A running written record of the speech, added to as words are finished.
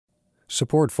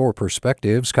Support for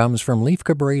Perspectives comes from Leif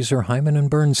Cabraser, Hyman and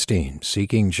Bernstein,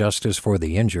 seeking justice for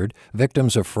the injured,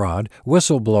 victims of fraud,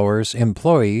 whistleblowers,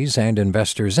 employees, and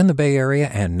investors in the Bay Area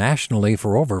and nationally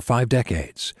for over 5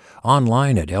 decades.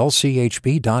 Online at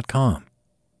lchb.com.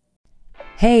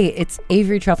 Hey, it's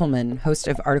Avery Trufelman, host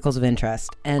of Articles of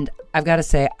Interest, and I've got to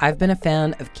say, I've been a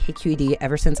fan of KQED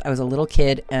ever since I was a little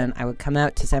kid and I would come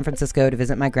out to San Francisco to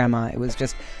visit my grandma. It was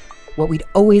just what we'd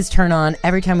always turn on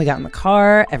every time we got in the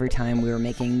car, every time we were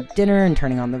making dinner and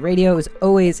turning on the radio. It was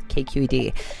always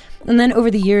KQED. And then over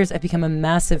the years, I've become a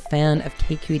massive fan of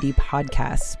KQED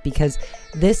podcasts because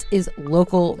this is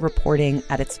local reporting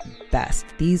at its best.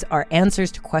 These are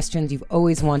answers to questions you've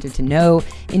always wanted to know,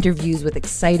 interviews with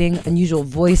exciting, unusual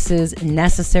voices,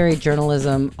 necessary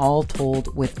journalism, all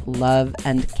told with love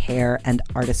and care and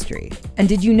artistry. And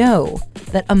did you know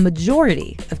that a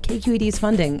majority of KQED's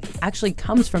funding actually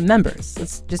comes from members?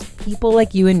 It's just people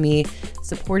like you and me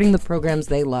supporting the programs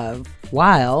they love,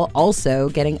 while also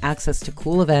getting access to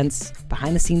cool events,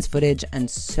 behind-the-scenes footage, and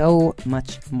so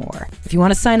much more. If you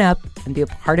want to sign up and be a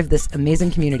part of this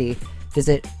amazing community,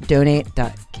 visit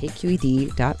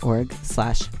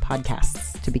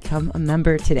donate.kqed.org/podcasts to become a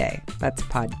member today. That's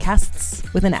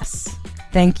podcasts with an S.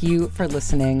 Thank you for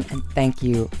listening, and thank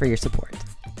you for your support.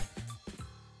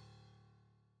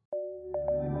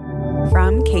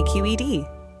 From KQED.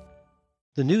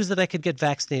 The news that I could get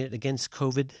vaccinated against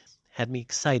COVID had me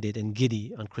excited and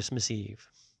giddy on Christmas Eve.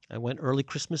 I went early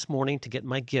Christmas morning to get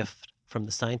my gift from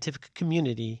the scientific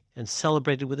community and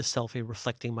celebrated with a selfie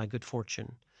reflecting my good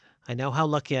fortune. I know how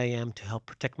lucky I am to help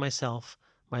protect myself,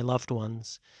 my loved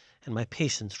ones, and my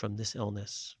patients from this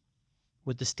illness.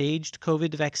 With the staged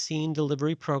COVID vaccine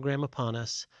delivery program upon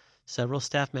us, several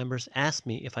staff members asked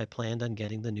me if I planned on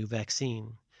getting the new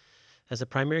vaccine. As a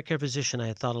primary care physician, I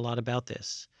had thought a lot about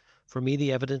this. For me,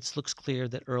 the evidence looks clear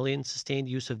that early and sustained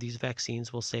use of these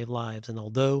vaccines will save lives, and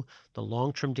although the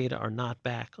long-term data are not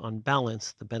back, on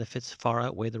balance, the benefits far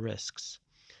outweigh the risks.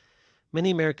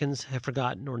 Many Americans have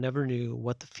forgotten or never knew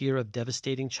what the fear of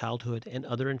devastating childhood and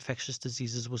other infectious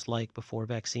diseases was like before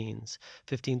vaccines.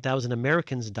 15,000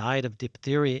 Americans died of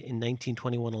diphtheria in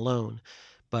 1921 alone,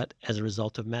 but as a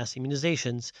result of mass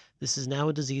immunizations, this is now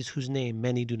a disease whose name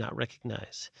many do not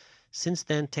recognize. Since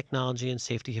then, technology and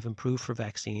safety have improved for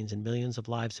vaccines, and millions of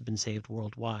lives have been saved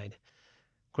worldwide.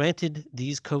 Granted,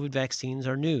 these COVID vaccines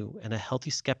are new, and a healthy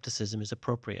skepticism is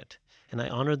appropriate, and I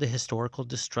honor the historical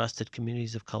distrust that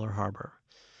communities of color harbor.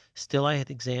 Still, I had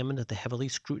examined the heavily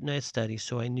scrutinized study,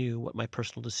 so I knew what my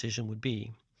personal decision would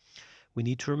be. We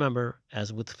need to remember,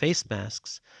 as with face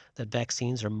masks, that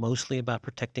vaccines are mostly about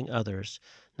protecting others,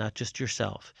 not just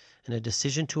yourself, and a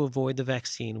decision to avoid the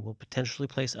vaccine will potentially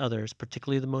place others,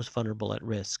 particularly the most vulnerable, at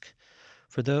risk.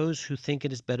 For those who think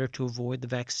it is better to avoid the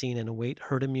vaccine and await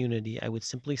herd immunity, I would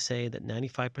simply say that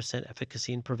 95%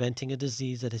 efficacy in preventing a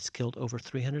disease that has killed over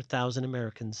 300,000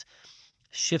 Americans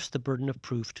shifts the burden of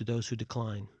proof to those who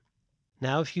decline.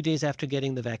 Now, a few days after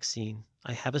getting the vaccine,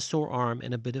 I have a sore arm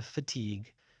and a bit of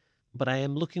fatigue, but I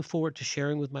am looking forward to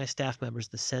sharing with my staff members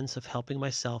the sense of helping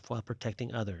myself while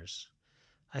protecting others.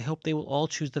 I hope they will all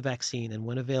choose the vaccine, and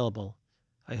when available,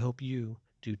 I hope you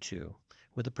do too.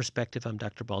 With a perspective, I'm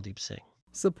Dr. Baldeep Singh.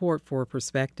 Support for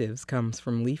Perspectives comes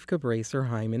from Leif Cabraser,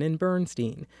 Hyman and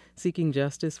Bernstein, seeking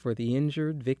justice for the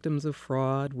injured, victims of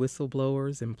fraud,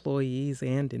 whistleblowers, employees,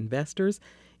 and investors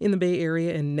in the Bay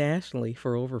Area and nationally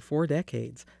for over 4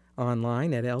 decades.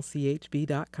 Online at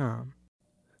lchb.com.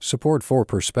 Support for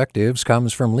Perspectives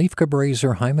comes from Leif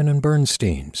Cabraser, Hyman and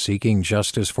Bernstein, seeking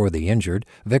justice for the injured,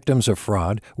 victims of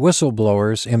fraud,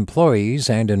 whistleblowers, employees,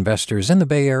 and investors in the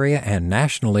Bay Area and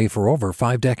nationally for over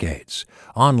 5 decades.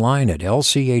 Online at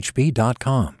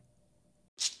lchb.com.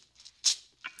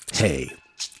 Hey,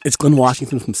 it's Glenn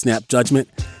Washington from Snap Judgment,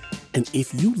 and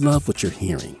if you love what you're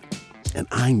hearing, and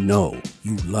I know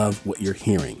you love what you're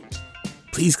hearing,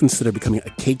 please consider becoming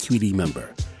a KQED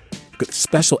member. Get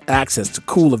special access to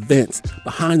cool events,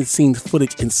 behind-the-scenes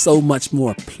footage, and so much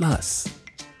more. Plus,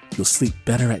 you'll sleep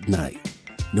better at night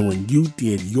knowing you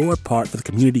did your part for the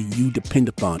community you depend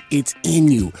upon. It's in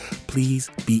you.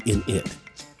 Please be in it.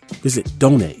 Visit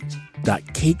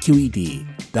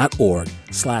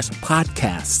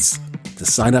donate.kqed.org/podcasts to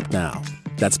sign up now.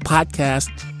 That's podcast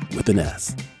with an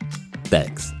S.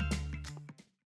 Thanks.